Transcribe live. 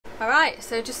Alright,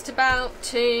 so just about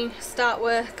to start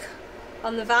work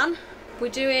on the van. We're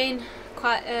doing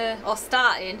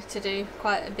starting to do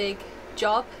quite a big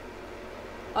job.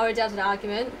 Already had an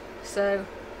argument, so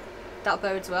that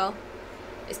bodes well.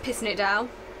 It's pissing it down,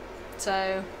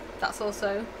 so that's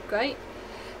also great.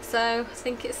 So I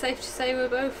think it's safe to say we're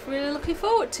both really looking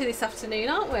forward to this afternoon,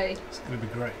 aren't we? It's going to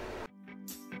be great.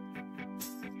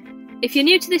 If you're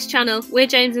new to this channel, we're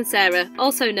James and Sarah,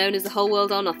 also known as The Whole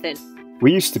World or Nothing.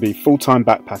 We used to be full-time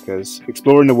backpackers,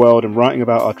 exploring the world and writing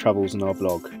about our travels on our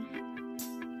blog.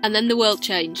 And then the world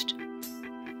changed.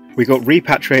 We got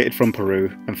repatriated from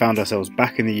Peru and found ourselves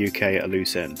back in the UK at a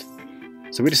loose end.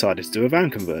 So we decided to do a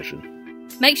van conversion.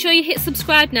 Make sure you hit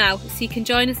subscribe now so you can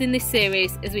join us in this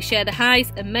series as we share the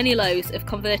highs and many lows of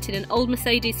converting an old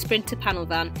Mercedes Sprinter panel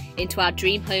van into our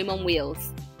dream home on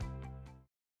wheels.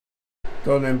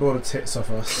 Go on then, bore the tits off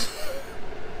us.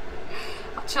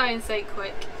 I'll try and say it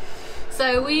quick.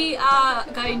 So we are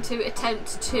going to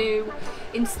attempt to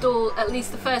install at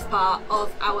least the first part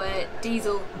of our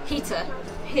diesel heater.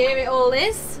 Here it all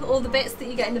is, all the bits that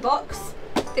you get in the box.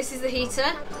 This is the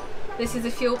heater, this is the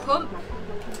fuel pump,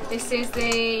 this is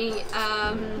the,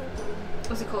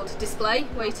 what's it called, display,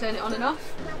 where you turn it on and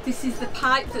off. This is the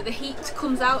pipe that the heat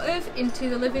comes out of into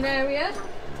the living area.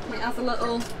 It has a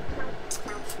little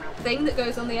thing that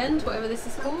goes on the end, whatever this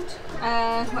is called.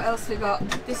 What else we got?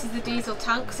 This is the diesel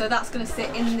tank, so that's going to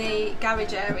sit in the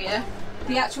garage area.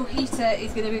 The actual heater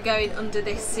is going to be going under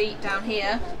this seat down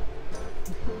here.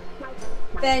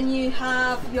 Then you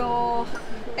have your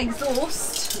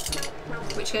exhaust,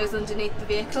 which goes underneath the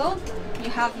vehicle. You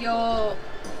have your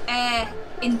air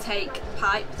intake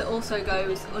pipe that also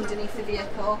goes underneath the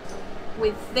vehicle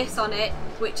with this on it,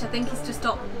 which I think is to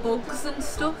stop bugs and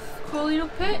stuff crawling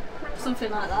up it.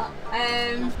 Something like that.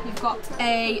 You've got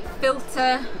a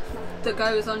filter that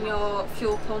goes on your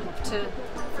fuel pump to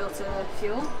filter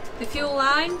fuel. The fuel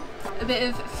line, a bit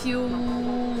of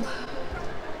fuel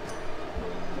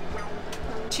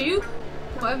tube,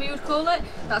 whatever you would call it.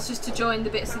 That's just to join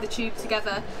the bits of the tube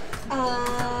together.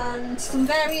 And some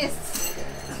various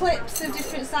clips of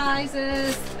different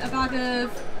sizes, a bag of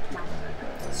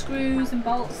screws and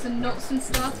bolts and nuts and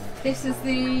stuff. This is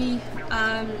the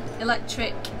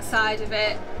electric side of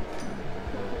it.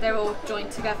 They're all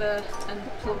joined together and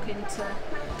plug into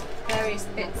various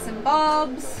bits and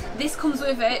bobs. This comes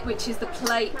with it, which is the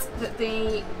plate that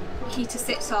the heater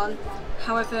sits on.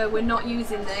 However, we're not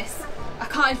using this. I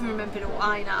can't even remember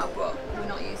why now, but we're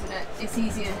not using it. It's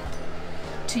easier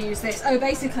to use this. Oh,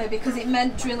 basically because it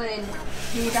meant drilling,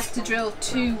 you would have to drill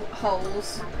 2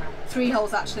 holes. 3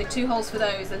 holes actually, 2 holes for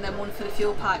those and then 1 for the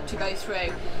fuel pipe to go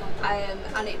through,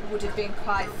 and it would have been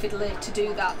quite fiddly to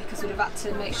do that because we'd have had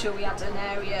to make sure we had an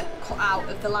area cut out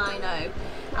of the lino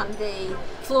and the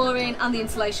flooring and the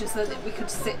insulation so that we could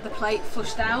sit the plate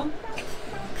flush down.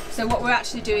 So what we're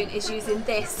actually doing is using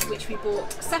this, which we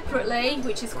bought separately,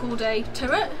 which is called a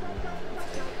turret,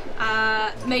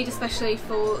 made especially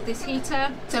for this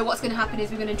heater. So what's going to happen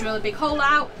is we're going to drill a big hole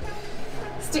out,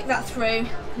 stick that through,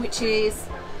 which is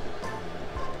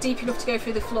deep enough to go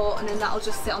through the floor, and then that'll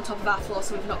just sit on top of our floor,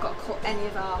 so we've not got to cut any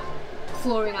of our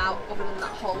flooring out other than that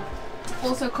hole.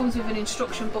 Also comes with an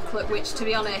instruction booklet, which to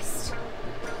be honest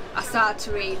I started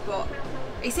to read, but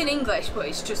it's in English, but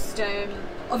it's just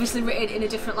obviously written in a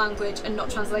different language and not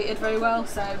translated very well,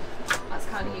 so that's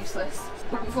kind of useless.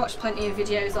 But we've watched plenty of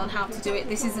videos on how to do it.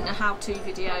 This isn't a how-to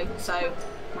video, so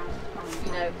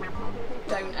you know,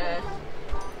 don't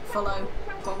follow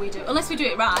what we do, unless we do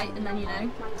it right, and then you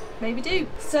know, maybe do.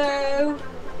 So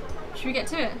should we get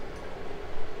to it?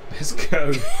 Let's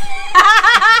go.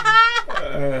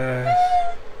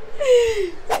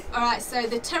 Alright, so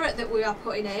the turret that we are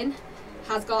putting in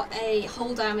has got a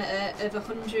hole diameter of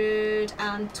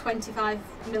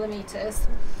 125mm.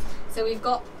 So we've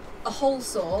got a hole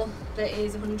saw that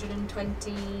is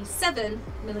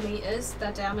 127mm,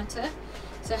 their diameter.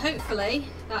 So hopefully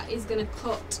that is going to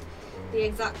cut the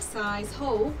exact size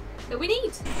hole that we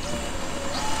need.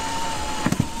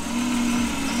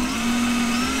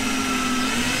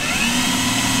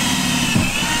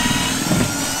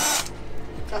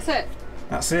 That's it.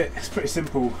 That's it. It's pretty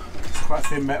simple. It's quite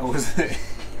thin metal, isn't it?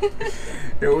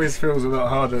 It always feels a lot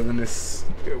harder than this,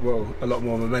 well, a lot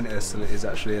more momentous than it is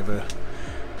actually ever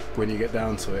when you get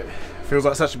down to it. It feels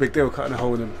like such a big deal cutting a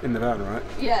hole in the van, right?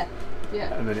 Yeah,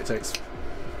 yeah. And then it takes a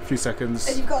few seconds.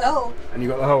 And you've got the hole. And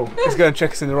you've got the hole. Let's go and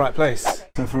check us in the right place.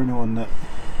 So for anyone that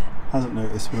hasn't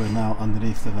noticed, we're now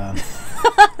underneath the van.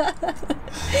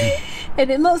 And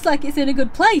it looks like it's in a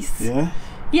good place. Yeah?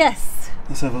 Yes.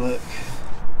 Let's have a look.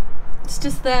 It's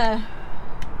just there.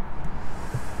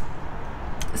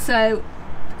 So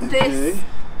this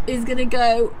is going to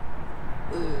go,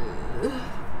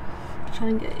 try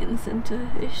and get it in the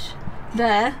centre-ish,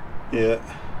 there. Yeah.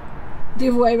 The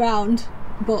other way round,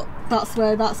 but that's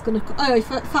where that's going to, oh in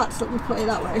fact let me put it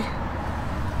that way.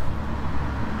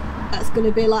 That's going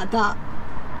to be like that.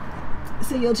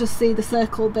 So you'll just see the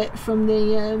circle bit from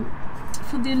the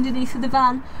underneath of the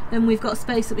van. Then we've got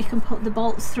space that we can put the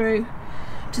bolts through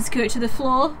to secure it to the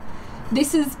floor.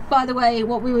 This is, by the way,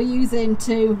 what we were using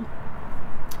to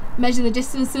measure the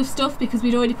distance of stuff, because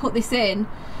we'd already put this in.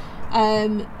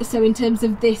 So in terms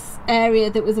of this area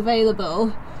that was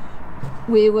available,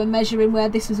 we were measuring where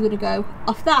this was going to go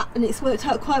off that, and it's worked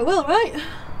out quite well, right?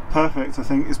 Perfect. I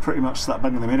think it's pretty much slap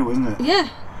bang in the middle, isn't it? Yeah.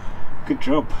 Good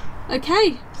job.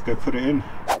 Okay. Let's go put it in.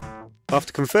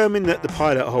 After confirming that the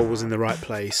pilot hole was in the right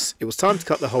place, it was time to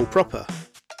cut the hole proper.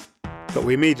 But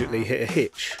we immediately hit a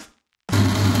hitch.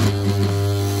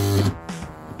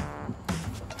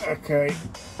 Okay,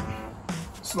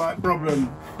 slight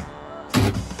problem.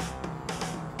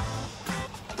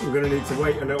 We're going to need to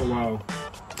wait a little while.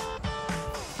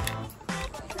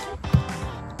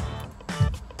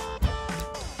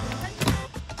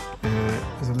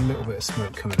 There's a little bit of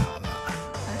smoke coming out of that.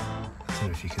 I don't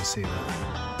know if you can see that.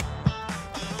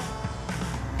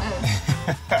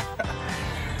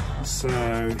 So,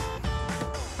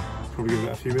 probably give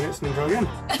it a few minutes and then try again.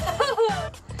 I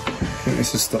think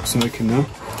this has stopped smoking now.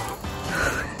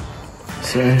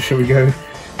 So, shall we go?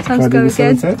 Time to go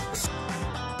again.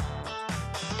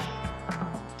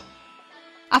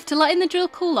 After letting the drill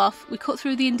cool off, we cut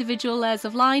through the individual layers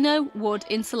of lino, wood,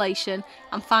 insulation,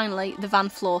 and finally the van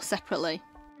floor separately.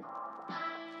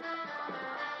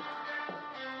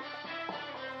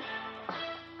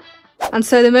 And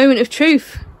so the moment of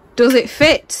truth, does it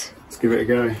fit? Let's give it a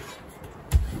go.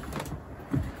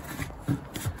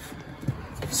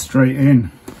 Straight in.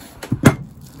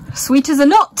 Sweet as a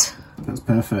nut. That's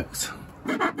perfect.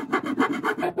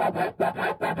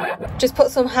 Just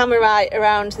put some hammerite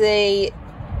around the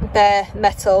bare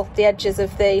metal, the edges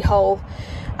of the hole,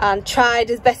 and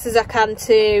tried as best as I can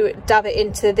to dab it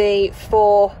into the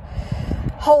 4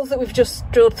 holes that we've just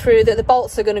drilled through that the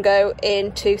bolts are going to go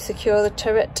in to secure the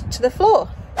turret to the floor.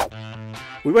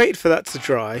 We waited for that to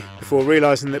dry before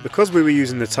realising that because we were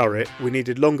using the turret, we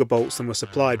needed longer bolts than were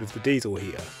supplied with the diesel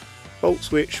heater.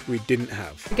 Bolts which we didn't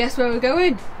have. Guess where we're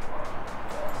going?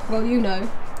 Well, you know.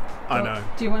 I know.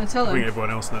 Do you want to tell them? I think everyone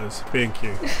else knows.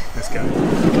 B&Q. Let's go.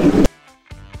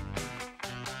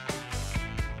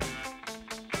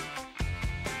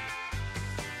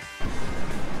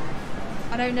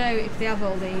 I don't know if they have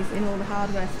all these in all the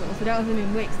hardware stores. We don't have them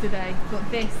in Wix today, but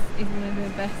this is one of the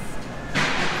best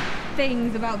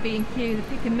things about B&Q, the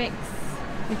pick and mix,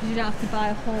 because you don't have to buy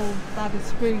a whole bag of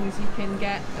screws. You can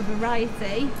get a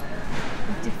variety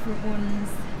of different ones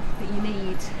that you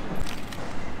need.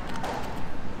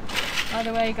 By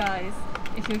the way guys,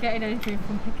 if you're getting anything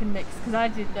from pick and mix, because I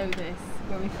didn't know this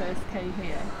when we first came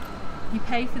here, you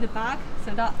pay for the bag.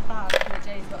 So that bag that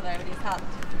Jay's got there in his hand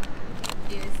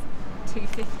is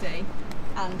 $2.50,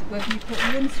 and whether you put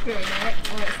one screw in it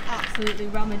or it's absolutely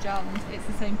rammer-jammed, it's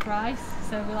the same price.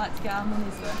 So we like to get our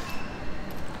money's worth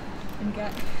and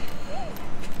get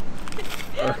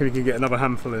I reckon you can get another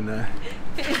handful in there.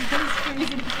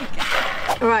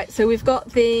 Alright, so we've got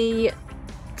the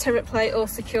turret plate all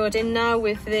secured in now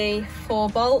with the 4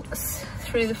 bolts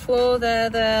through the floor,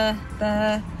 there,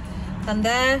 and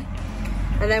there.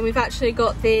 And then we've actually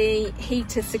got the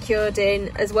heater secured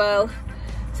in as well.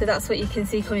 So that's what you can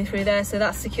see coming through there. So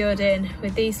that's secured in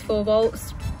with these 4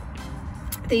 bolts.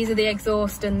 These are the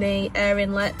exhaust and the air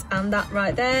inlet, and that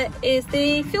right there is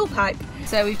the fuel pipe.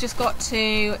 So we've just got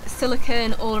to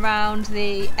silicone all around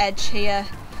the edge here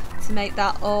to make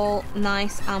that all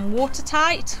nice and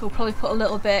watertight. We'll probably put a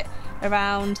little bit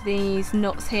around these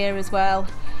nuts here as well,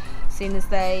 seeing as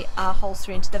they are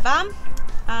holstering into the van,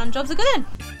 and jobs are good in.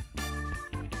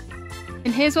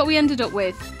 And here's what we ended up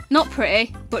with. Not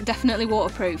pretty, but definitely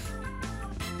waterproof.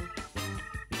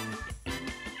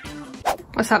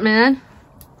 What's happening then?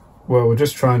 Well, we're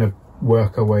just trying to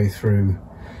work our way through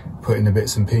putting the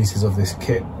bits and pieces of this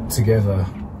kit together,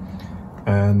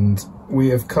 and we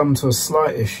have come to a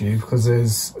slight issue because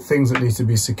there's things that need to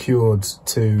be secured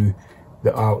to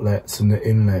the outlets and the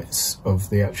inlets of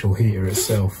the actual heater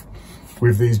itself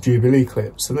with these Jubilee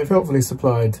clips, and they've helpfully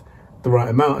supplied the right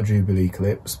amount of Jubilee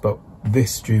clips, but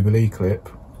this Jubilee clip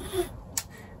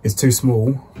is too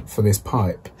small for this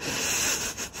pipe,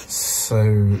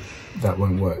 so that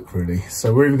won't work really.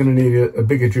 So we're either going to need a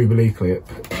bigger Jubilee clip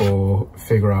or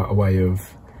figure out a way of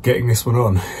getting this one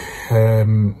on,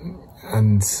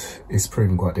 and it's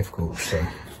proven quite difficult. So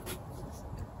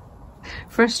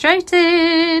for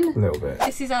Frustrating! A little bit.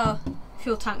 This is our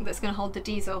fuel tank that's going to hold the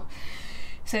diesel.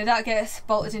 So that gets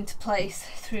bolted into place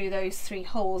through those 3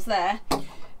 holes there.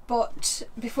 But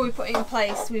before we put it in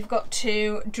place, we've got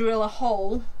to drill a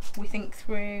hole, we think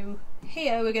through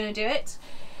here, we're going to do it,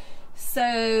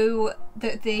 so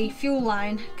that the fuel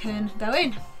line can go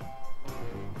in.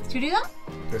 Should we do that?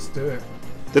 Let's do it.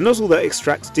 The nozzle that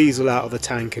extracts diesel out of the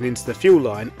tank and into the fuel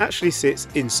line actually sits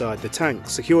inside the tank,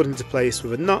 secured into place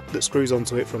with a nut that screws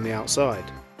onto it from the outside.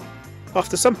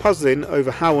 After some puzzling over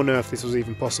how on earth this was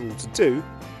even possible to do,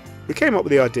 we came up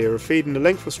with the idea of feeding a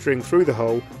length of string through the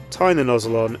hole, tying the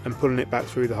nozzle on and pulling it back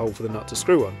through the hole for the nut to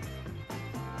screw on.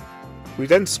 We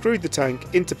then screwed the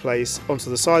tank into place onto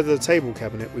the side of the table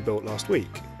cabinet we built last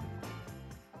week.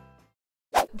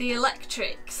 The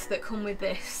electrics that come with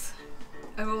this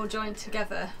are all joined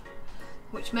together,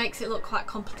 which makes it look quite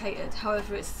complicated,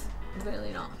 however it's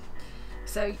really not.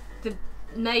 So the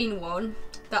main one,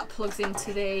 that plugs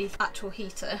into the actual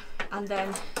heater, and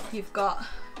then you've got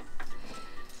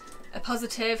a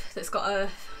positive that's got a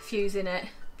fuse in it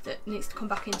that needs to come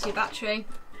back into your battery.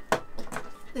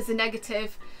 There's a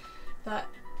negative that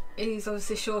is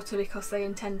obviously shorter because they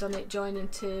intend on it joining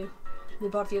to the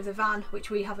body of the van,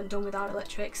 which we haven't done with our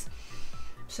electrics,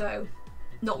 so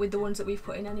not with the ones that we've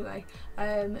put in anyway.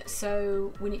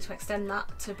 So we need to extend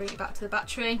that to bring it back to the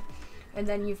battery. And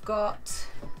then you've got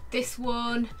this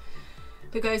one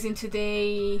that goes into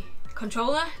the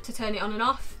controller to turn it on and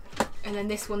off, and then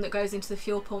this one that goes into the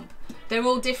fuel pump. They're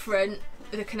all different,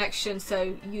 the connection,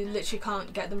 so you literally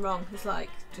can't get them wrong. It's like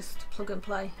just plug and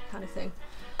play kind of thing.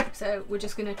 So we're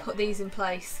just going to put these in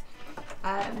place,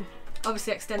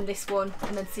 obviously extend this one,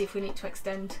 and then see if we need to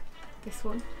extend this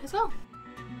one as well.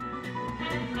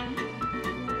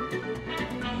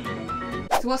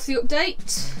 So what's the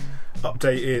update?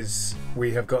 Update is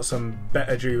we have got some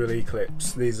better Jubilee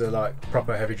clips. These are like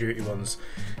proper heavy duty ones.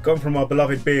 Gone from our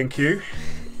beloved B&Q.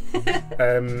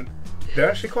 They're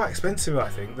actually quite expensive, I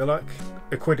think. They're like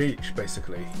 £1 each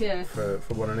basically, yeah, for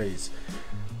one of these.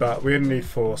 But we only need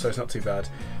 4, so it's not too bad.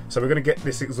 So we're going to get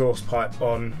this exhaust pipe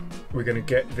on, we're going to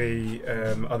get the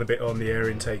other bit on, the air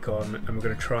intake on, and we're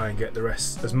going to try and get the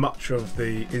rest, as much of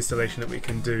the installation that we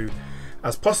can do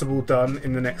as possible, done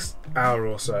in the next hour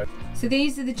or so. So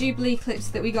these are the Jubilee clips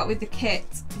that we got with the kit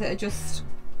that are just,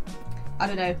 I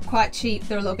don't know, quite cheap.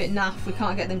 They're a little bit naff. We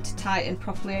can't get them to tighten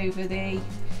properly over the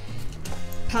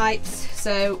pipes.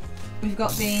 So we've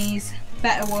got these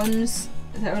better ones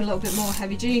that are a little bit more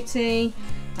heavy duty,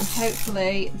 and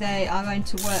hopefully they are going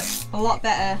to work a lot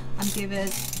better and give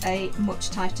us a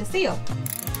much tighter seal.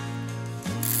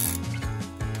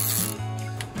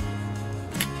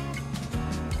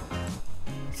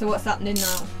 So what's happening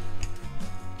now?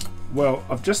 Well,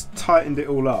 I've just tightened it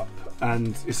all up,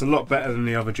 and it's a lot better than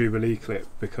the other Jubilee clip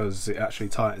because it actually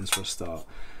tightens for a start.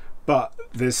 But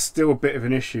there's still a bit of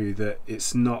an issue that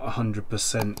it's not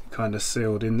 100% kind of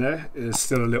sealed in there. There's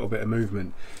still a little bit of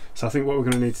movement. So I think what we're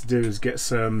going to need to do is get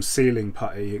some sealing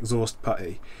putty, exhaust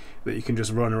putty, that you can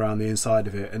just run around the inside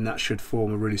of it, and that should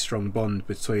form a really strong bond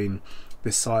between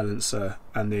this silencer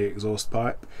and the exhaust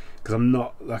pipe, because I'm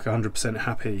not like 100%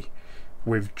 happy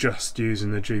with just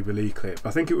using the Jubilee clip. I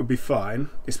think it would be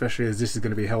fine, especially as this is going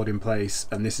to be held in place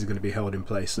and this is going to be held in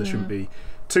place, so there shouldn't be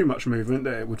too much movement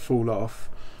that it would fall off.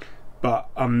 But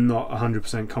I'm not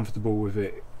 100% comfortable with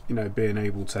it, you know, being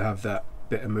able to have that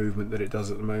bit of movement that it does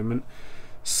at the moment.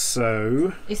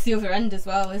 So it's the other end as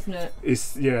well, isn't it?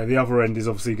 It's, yeah, the other end is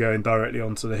obviously going directly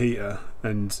onto the heater,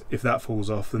 and if that falls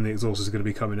off, then the exhaust is going to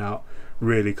be coming out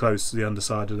really close to the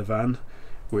underside of the van,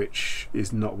 which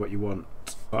is not what you want.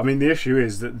 I mean, the issue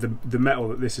is that the metal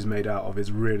that this is made out of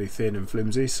is really thin and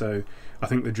flimsy, so I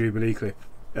think the Jubilee clip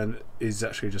is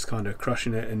actually just kind of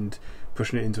crushing it and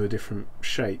pushing it into a different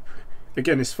shape.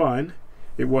 Again, it's fine,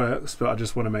 it works, but I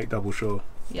just want to make double sure.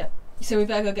 Yeah. So we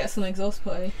better go get some exhaust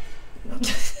putty.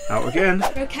 Out again.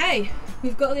 Okay,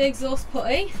 we've got the exhaust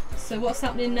putty, so what's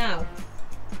happening now?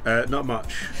 Not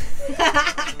much.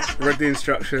 I read the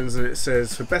instructions and it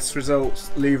says, for best results,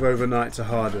 leave overnight to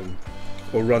harden,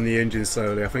 or run the engine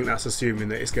slowly. I think that's assuming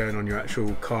that it's going on your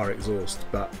actual car exhaust,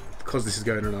 but because this is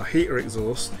going on our heater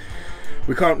exhaust,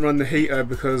 we can't run the heater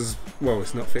because, well,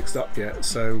 it's not fixed up yet,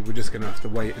 so we're just going to have to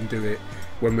wait and do it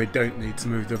when we don't need to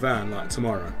move the van, like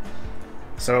tomorrow.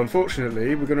 So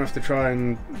unfortunately, we're going to have to try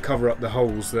and cover up the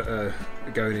holes that are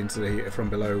going into the heater from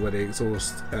below where the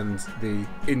exhaust and the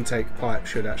intake pipe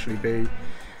should actually be,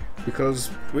 because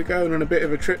we're going on a bit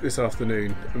of a trip this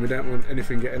afternoon and we don't want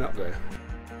anything getting up there.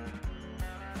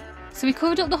 So we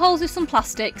covered up the holes with some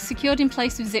plastic, secured in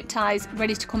place with zip ties,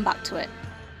 ready to come back to it.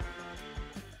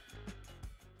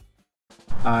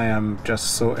 I am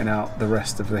just sorting out the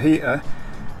rest of the heater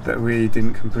that we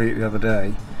didn't complete the other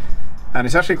day. And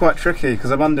it's actually quite tricky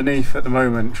because I'm underneath at the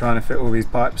moment trying to fit all these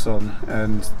pipes on,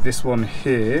 and this one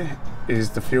here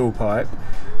is the fuel pipe.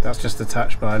 That's just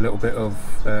attached by a little bit of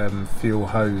fuel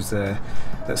hose there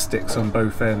that sticks on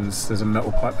both ends. There's a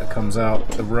metal pipe that comes out,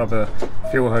 the rubber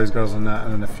fuel hose goes on that,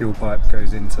 and then the fuel pipe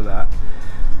goes into that.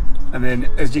 And then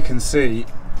as you can see,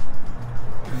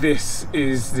 this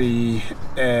is the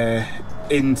air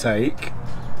intake,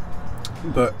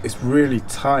 but it's really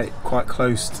tight, quite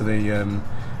close to the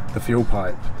fuel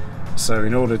pipe. So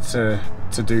in order to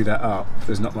do that up,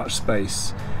 there's not much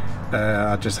space.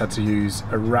 I just had to use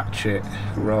a ratchet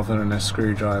rather than a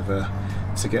screwdriver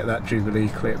to get that Jubilee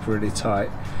clip really tight.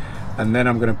 And then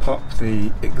I'm going to pop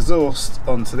the exhaust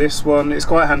onto this one. It's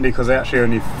quite handy because they actually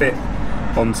only fit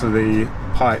onto the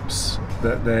pipes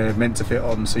that they're meant to fit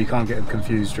on, so you can't get them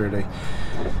confused really.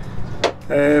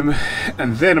 And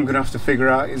then I'm going to have to figure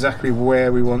out exactly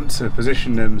where we want to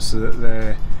position them so that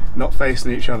they're not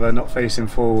facing each other, not facing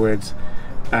forward,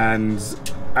 and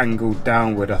angled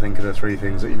downward, I think, are the three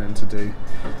things that you're meant to do.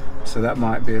 So that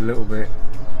might be a little bit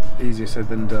easier said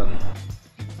than done.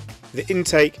 The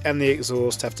intake and the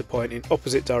exhaust have to point in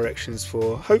opposite directions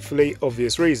for hopefully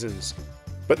obvious reasons,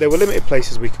 but there were limited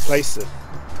places we could place them.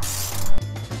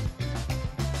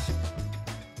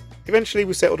 Eventually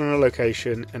we settled on a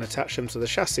location and attached them to the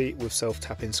chassis with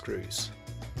self-tapping screws.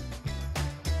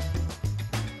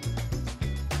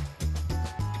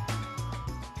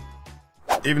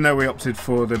 Even though we opted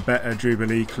for the better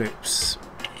Jubilee clips,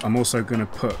 I'm also going to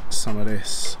put some of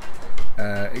this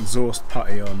exhaust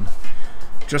putty on,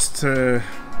 just to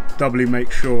doubly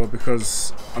make sure,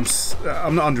 because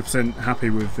I'm not 100% happy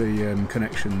with the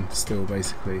connection still,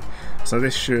 basically. So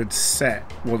this should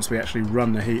set once we actually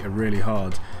run the heater really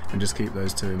hard and just keep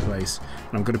those two in place.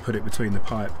 And I'm going to put it between the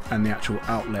pipe and the actual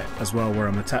outlet as well, where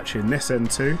I'm attaching this end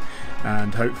to,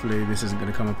 and hopefully this isn't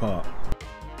going to come apart.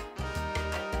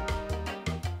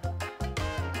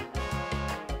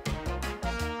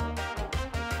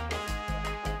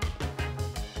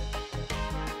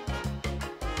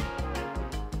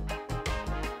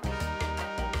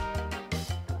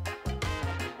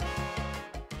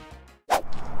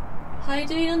 How are you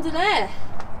doing under there?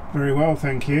 Very well,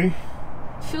 thank you.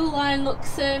 Fuel line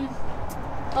looks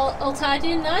all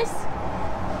tidy and nice.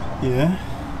 Yeah.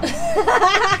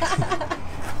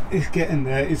 It's getting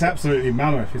there. It's absolutely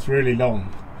mammoth. It's really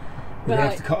long. We're going to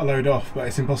have to cut a load off, but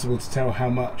it's impossible to tell how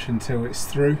much until it's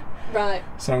through. Right.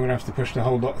 So I'm going to have to push the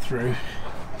whole lot through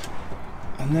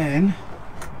and then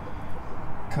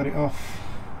cut it off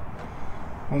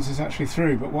once it's actually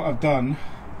through. But what I've done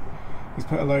is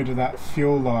put a load of that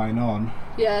fuel line on.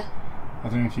 Yeah. I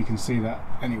don't know if you can see that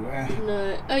anywhere.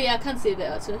 No. Oh yeah, I can see a bit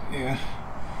actually. Yeah.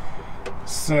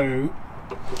 So,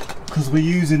 because we're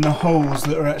using the holes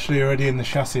that are actually already in the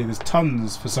chassis, there's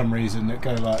tons for some reason that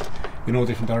go like in all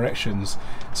different directions.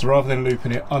 So rather than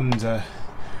looping it under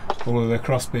all of the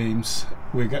cross beams,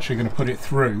 we're actually going to put it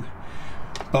through.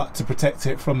 But to protect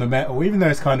it from the metal, even though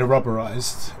it's kind of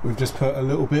rubberized, we've just put a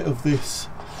little bit of this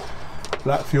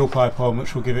black fuel pipe on,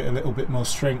 which will give it a little bit more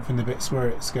strength in the bits where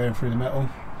it's going through the metal.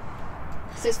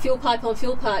 So it's fuel pipe on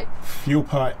fuel pipe. Fuel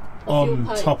pipe on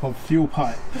top of fuel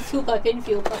pipe. Fuel pipe in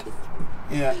fuel pipe.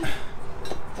 Yeah.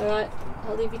 Alright,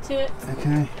 I'll leave you to it.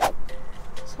 Okay.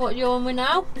 So what are you on with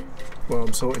now? Well,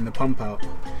 I'm sorting the pump out.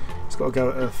 It's got to go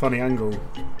at a funny angle.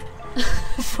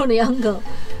 Funny angle.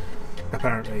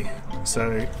 Apparently.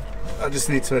 So I just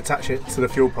need to attach it to the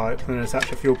fuel pipe and then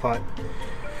attach the fuel pipe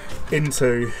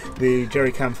into the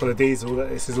jerry can full of diesel that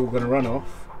this is all going to run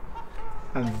off,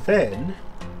 and then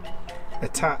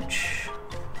attach.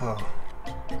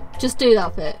 Just do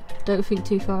that bit, don't think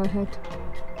too far ahead.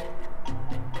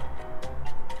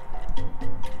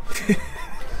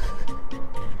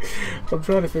 I'm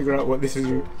trying to figure out what this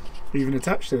is even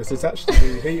attached to. It's attached to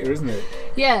the heater, isn't it?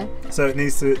 Yeah. So it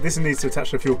needs to. This needs to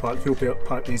attach to the fuel pipe. Fuel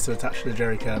pipe needs to attach to the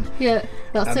jerry can. Yeah,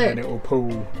 that's and it. And then it will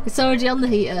pull. It's already on the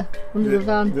heater under the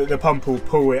van. The pump will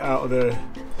pull it out of the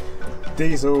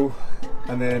diesel,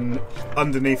 and then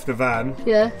underneath the van.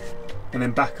 Yeah. And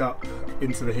then back up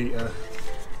into the heater.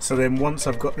 So then once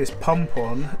I've got this pump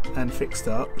on and fixed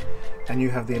up, and you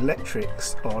have the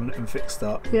electrics on and fixed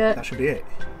up, yeah, that should be it.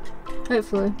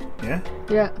 Hopefully. Yeah?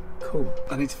 Yeah. Cool.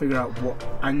 I need to figure out what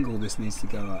angle this needs to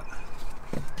go at.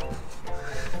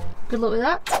 Good luck with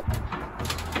that.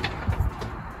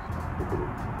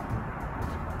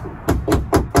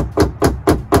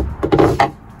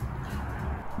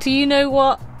 Do you know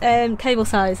what cable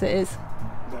size it is?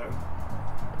 No.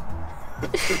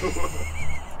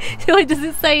 Why does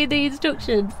it say in the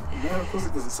instructions? No, of course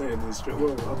it doesn't say in the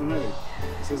instructions. Well, I don't know.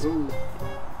 It says all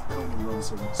kind of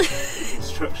nonsense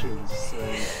instructions. So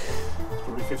it's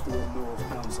probably 51 north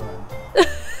pound sign.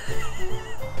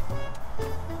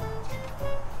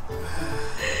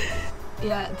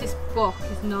 Yeah, this book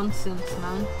is nonsense,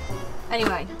 man.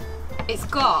 Anyway, it's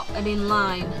got an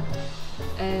inline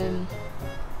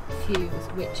fuse,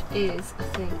 which is, I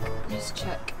think, just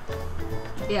check.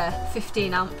 Yeah,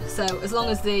 15 amp. So as long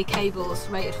as the cable's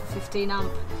rated for 15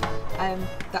 amp,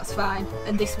 that's fine.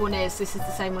 And this is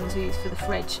the same one as we use for the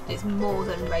fridge. It's more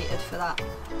than rated for that.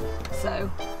 So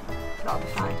that'll be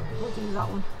fine. We'll do that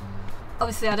one.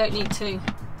 Obviously I don't need to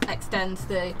extend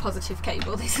the positive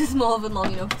cable. This is more than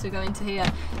long enough to go into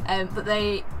here. But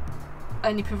they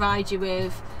only provide you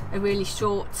with a really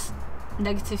short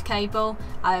negative cable.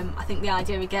 I think the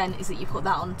idea again is that you put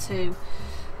that onto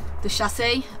the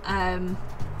chassis.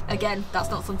 Again, that's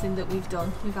not something that we've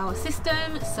done with our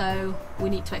system, so we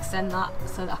need to extend that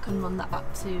so that I can run that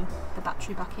back to the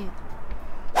battery back here.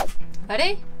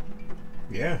 Ready?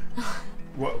 Yeah.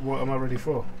 What am I ready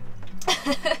for?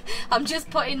 I'm just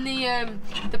putting the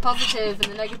positive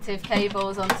and the negative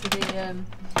cables onto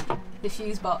the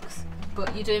fuse box,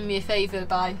 but you're doing me a favour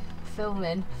by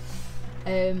filming,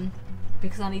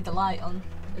 because I need the light on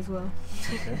as well.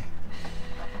 Okay.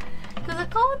 Because I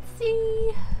can't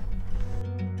see.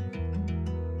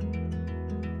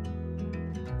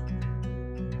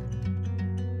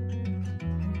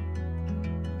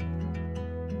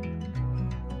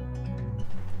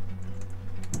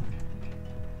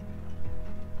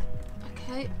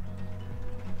 Okay.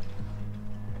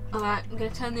 Alright, I'm going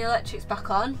to turn the electrics back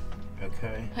on.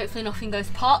 Okay. Hopefully nothing goes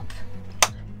pop.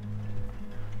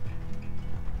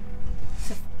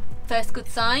 It's a first good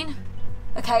sign.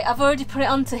 Okay, I've already put it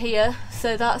onto here,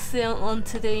 so that's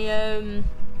onto the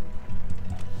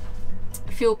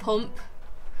fuel pump,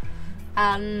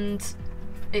 and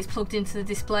it's plugged into the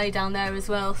display down there as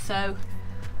well, so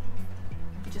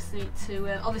we just need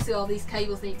to, obviously all these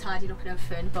cables need tidied up and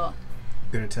everything, but...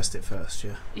 I'm going to test it first,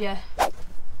 yeah? Yeah.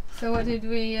 So what did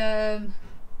we,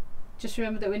 just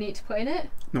remember that we need to put in it?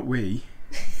 Not we.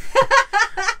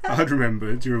 I'd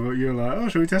remembered, you were like, oh,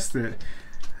 shall we test it?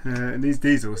 And these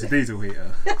diesel, it's a diesel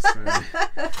heater, so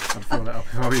I'd fill that up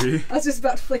if I were you. I was just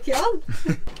about to flick it on.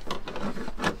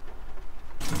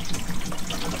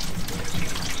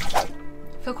 I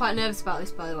feel quite nervous about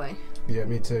this, by the way. Yeah,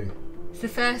 me too. It's the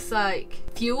first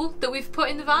fuel that we've put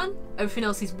in the van. Everything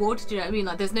else is wood, do you know what I mean?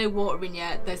 Like there's no water in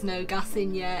yet, there's no gas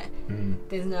in yet,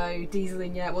 there's no diesel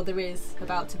in yet. Well, there is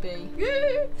about to be.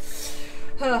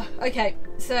 Okay,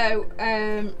 so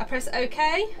I press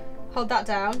OK, hold that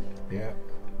down. Yeah.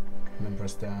 And then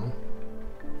press down.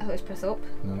 I always press up.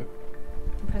 No.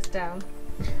 And press down.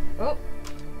 Oh.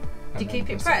 Do you keep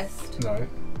it pressed? No.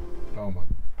 Oh my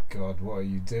god, what are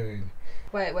you doing?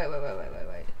 Wait.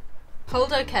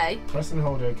 Hold OK. Press and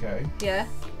hold OK. Yeah.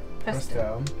 Press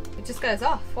down. It just goes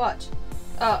off. Watch.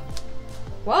 Oh.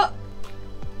 What?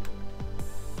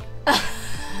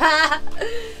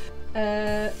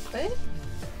 Wait.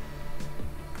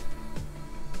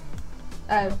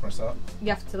 Oh. Press up. You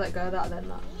have to let go of that then.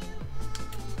 That.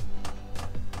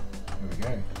 There we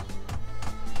go.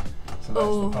 So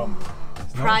that's the pump.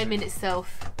 Priming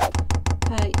itself.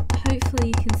 Okay, hopefully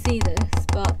you can see this,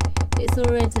 but it's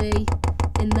already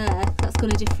in there. That's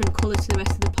got a different colour to the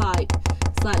rest of the pipe,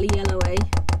 slightly yellowy,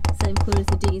 same colour as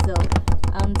the diesel,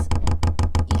 and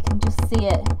you can just see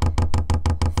it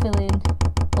filling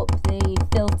up the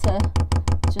filter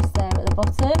just there at the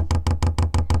bottom.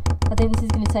 I think this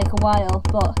is going to take a while,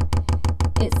 but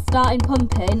it's starting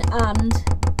pumping, and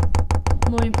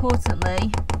more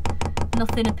importantly,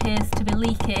 nothing appears to be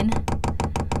leaking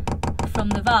from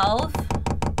the valve,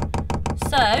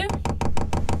 so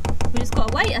we just got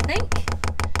to wait. I think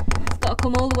it's got to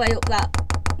come all the way up that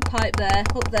pipe there,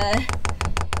 up there,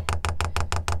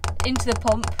 into the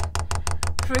pump,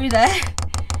 through there,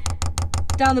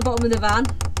 down the bottom of the van,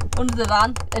 under the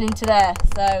van, and into there.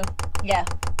 So yeah,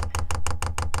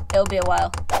 it'll be a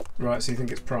while. Right, so you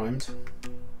think it's primed?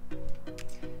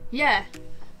 Yeah.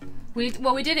 We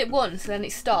did it once, then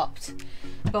it stopped,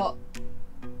 but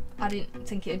I didn't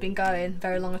think it had been going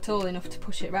very long at all, enough to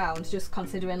push it round, just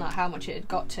considering like how much it had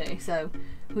got to. So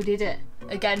we did it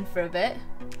again for a bit,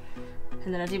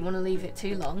 and then I didn't want to leave it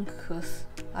too long because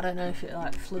I don't know if it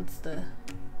like floods the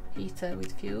heater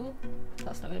with fuel.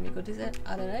 That's not going to be good, is it?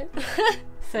 I don't know.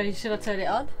 So should I turn it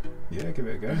on? Yeah, give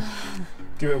it a go.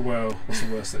 Give it a whirl. What's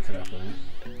the worst that could happen?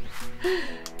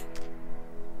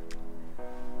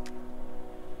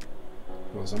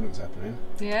 Well, something's happening.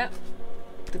 Yeah.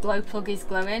 The glow plug is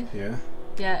glowing. Yeah.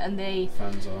 Yeah, and the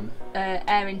fan's on.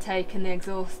 Air intake and the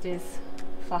exhaust is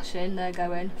flashing, they're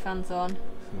going, fans on.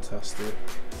 Fantastic.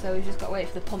 So we've just got to wait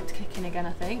for the pump to kick in again,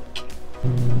 I think.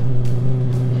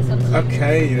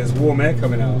 Okay, there's warm air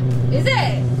coming out. Is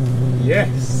it?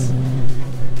 Yes.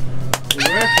 It's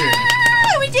working.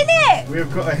 Ah, we did it!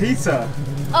 We've got a heater.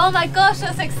 Oh my gosh,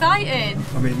 that's exciting.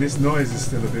 I mean, this noise is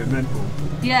still a bit mental.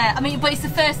 Yeah, I mean, but it's the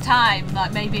first time,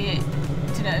 like maybe,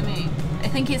 do you know what I mean? I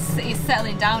think it's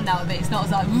settling down now a bit, it's not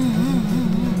as like... No.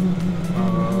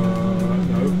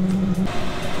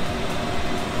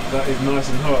 That is nice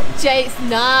and hot. Jay, it's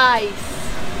nice.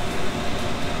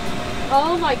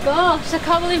 Oh my gosh, I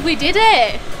can't believe we did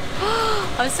it.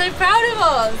 I'm so proud of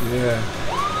us. Yeah.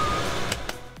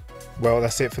 Well,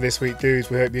 that's it for this week, dudes.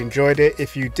 We hope you enjoyed it.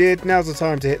 If you did, now's the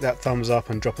time to hit that thumbs up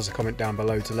and drop us a comment down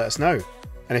below to let us know.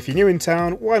 And if you're new in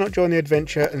town, why not join the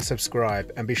adventure and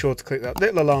subscribe? And be sure to click that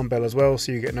little alarm bell as well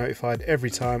so you get notified every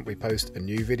time we post a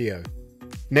new video.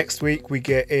 Next week, we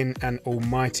get in an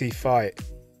almighty fight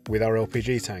with our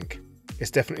LPG tank. It's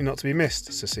definitely not to be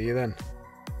missed, so see you then.